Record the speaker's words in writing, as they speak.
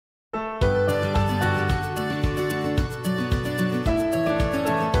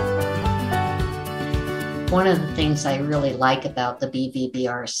One of the things I really like about the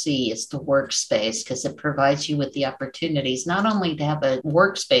BV-BRC is the workspace, because it provides you with the opportunities not only to have a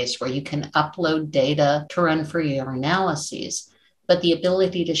workspace where you can upload data to run for your analyses, but the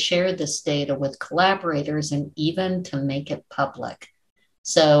ability to share this data with collaborators and even to make it public.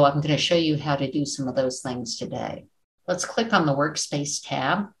 So I'm going to show you how to do some of those things today. Let's click on the Workspace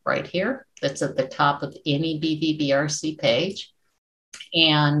tab right here. That's at the top of any BV-BRC page.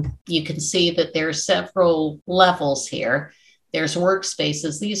 And you can see that there are several levels here. There's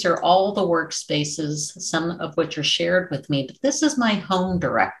workspaces. These are all the workspaces, some of which are shared with me, but this is my home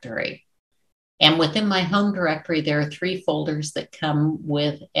directory. And within my home directory, there are 3 folders that come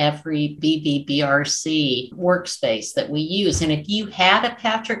with every BV-BRC workspace that we use. And if you had a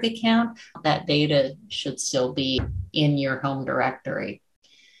Patrick account, that data should still be in your home directory.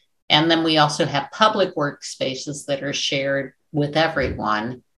 And then we also have public workspaces that are shared with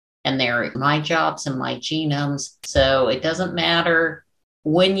everyone. And they're my jobs and my genomes. So it doesn't matter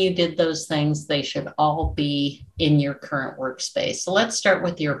when you did those things, they should all be in your current workspace. So let's start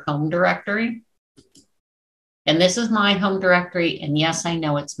with your home directory. And this is my home directory. And yes, I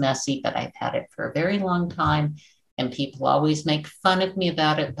know it's messy, but I've had it for a very long time. And people always make fun of me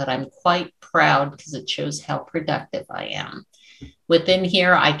about it, but I'm quite proud because it shows how productive I am. Within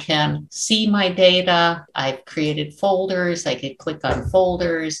here, I can see my data. I've created folders. I could click on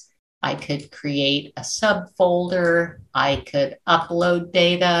folders. I could create a subfolder. I could upload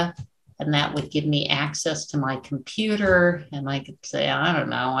data, and that would give me access to my computer. And I could say, I don't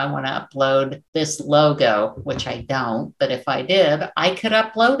know, I want to upload this logo, which I don't. But if I did, I could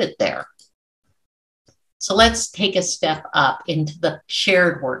upload it there. So let's take a step up into the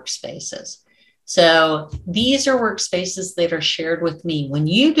shared workspaces. So these are workspaces that are shared with me. When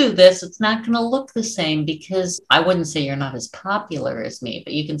you do this, it's not going to look the same because I wouldn't say you're not as popular as me,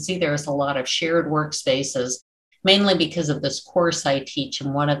 but you can see there's a lot of shared workspaces, mainly because of this course I teach.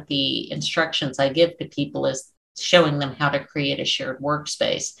 And one of the instructions I give to people is showing them how to create a shared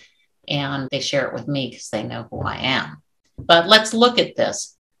workspace. And they share it with me because they know who I am. But let's look at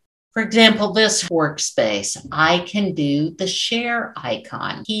this. For example, this workspace, I can do the share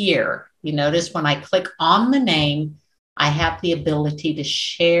icon here. You notice when I click on the name, I have the ability to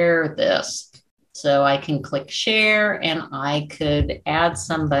share this. So I can click share and I could add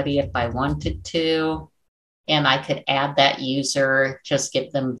somebody if I wanted to. And I could add that user, just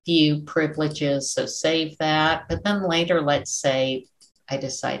give them view privileges. So save that. But then later, let's say I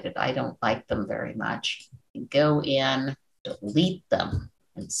decided I don't like them very much. Go in, delete them,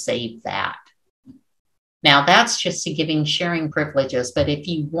 and save that. Now that's just to giving sharing privileges, but if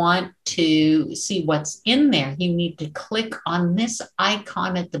you want to see what's in there, you need to click on this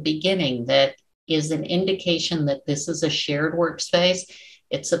icon at the beginning that is an indication that this is a shared workspace.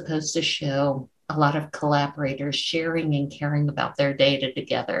 It's supposed to show a lot of collaborators sharing and caring about their data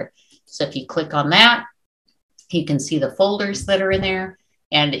together. So if you click on that, you can see the folders that are in there.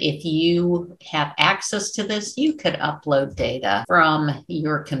 And if you have access to this, you could upload data from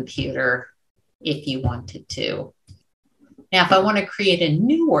your computer if you wanted to. Now, if I want to create a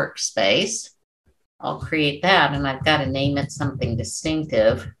new workspace, I'll create that, and I've got to name it something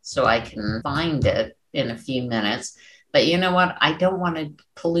distinctive so I can find it in a few minutes. But you know what? I don't want to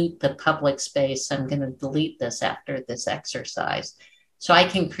pollute the public space. I'm going to delete this after this exercise. So I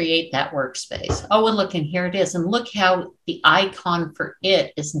can create that workspace. Oh, and look, and here it is. And look how the icon for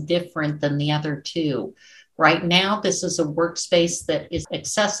it is different than the other 2. Right now, this is a workspace that is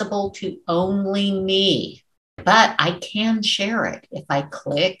accessible to only me, but I can share it. If I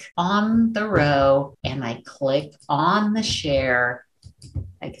click on the row and I click on the share,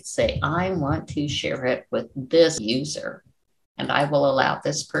 I could say, I want to share it with this user, and I will allow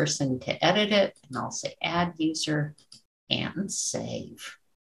this person to edit it, and I'll say add user and save.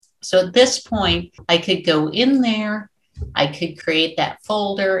 So at this point, I could go in there, I could create that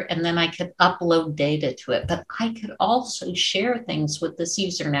folder, and then I could upload data to it. But I could also share things with this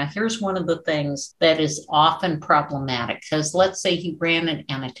user. Now, here's one of the things that is often problematic, because let's say you ran an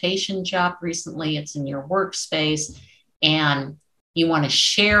annotation job recently, it's in your workspace, and you want to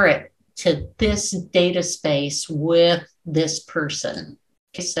share it to this data space with this person.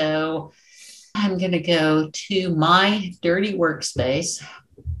 Okay, so I'm going to go to my dirty workspace.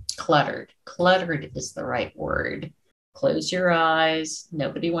 Cluttered. Cluttered is the right word. Close your eyes.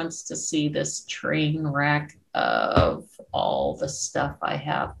 Nobody wants to see this train wreck of all the stuff I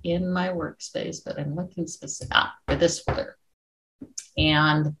have in my workspace, but I'm looking specific for this folder.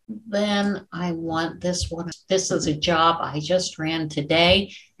 And then I want this one. This is a job I just ran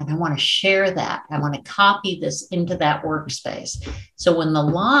today, and I want to share that. I want to copy this into that workspace. So when the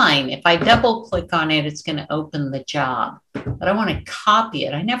line, if I double click on it, it's going to open the job. But I want to copy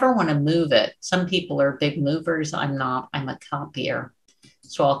it. I never want to move it. Some people are big movers. I'm not. I'm a copier.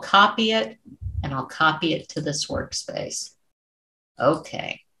 So I'll copy it, and I'll copy it to this workspace.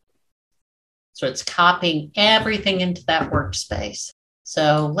 Okay. So it's copying everything into that workspace.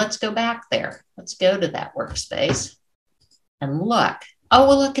 So let's go back there. Let's go to that workspace and look. Oh,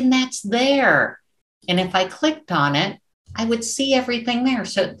 well, look, and that's there. And if I clicked on it, I would see everything there.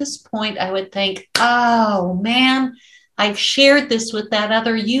 So at this point, I would think, oh, man, I've shared this with that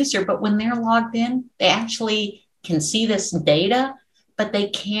other user. But when they're logged in, they actually can see this data, but they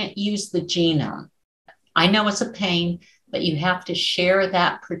can't use the genome. I know it's a pain, but you have to share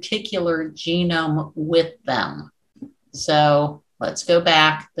that particular genome with them. So let's go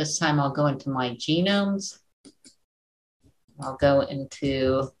back. This time I'll go into my genomes. I'll go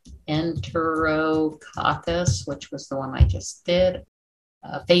into Enterococcus, which was the one I just did.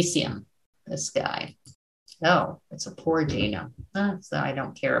 Facium, this guy. Oh, it's a poor genome. So I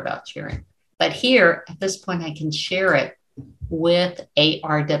don't care about sharing. But here, at this point, I can share it with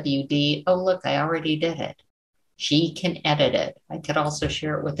ARWD. Oh, look, I already did it. She can edit it. I could also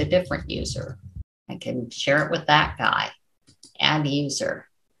share it with a different user. I can share it with that guy. Add user,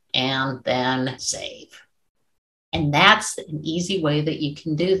 and then save. And that's an easy way that you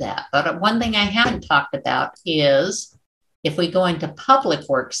can do that. But one thing I haven't talked about is if we go into public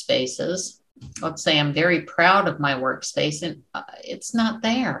workspaces, let's say I'm very proud of my workspace and it's not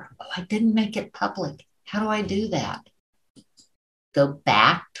there. Oh, I didn't make it public. How do I do that? Go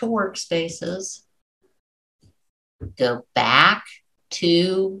back to workspaces, go back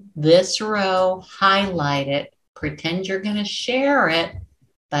to this row, highlight it, pretend you're going to share it,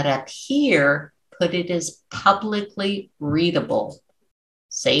 but up here, put it as publicly readable.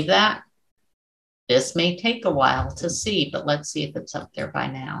 Save that. This may take a while to see, but let's see if it's up there by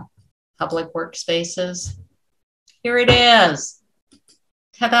now. Public workspaces. Here it is.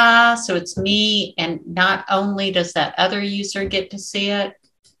 Ta-da! So it's me, and not only does that other user get to see it,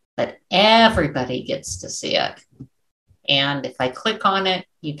 but everybody gets to see it. And if I click on it,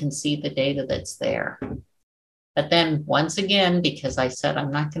 you can see the data that's there. But then once again, because I said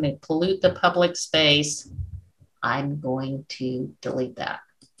I'm not going to pollute the public space, I'm going to delete that.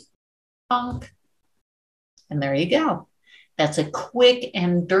 Bonk. And there you go. That's a quick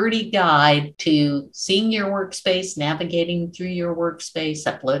and dirty guide to seeing your workspace, navigating through your workspace,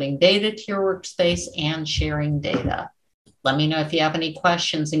 uploading data to your workspace, and sharing data. Let me know if you have any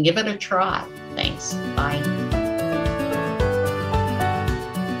questions and give it a try. Thanks. Bye.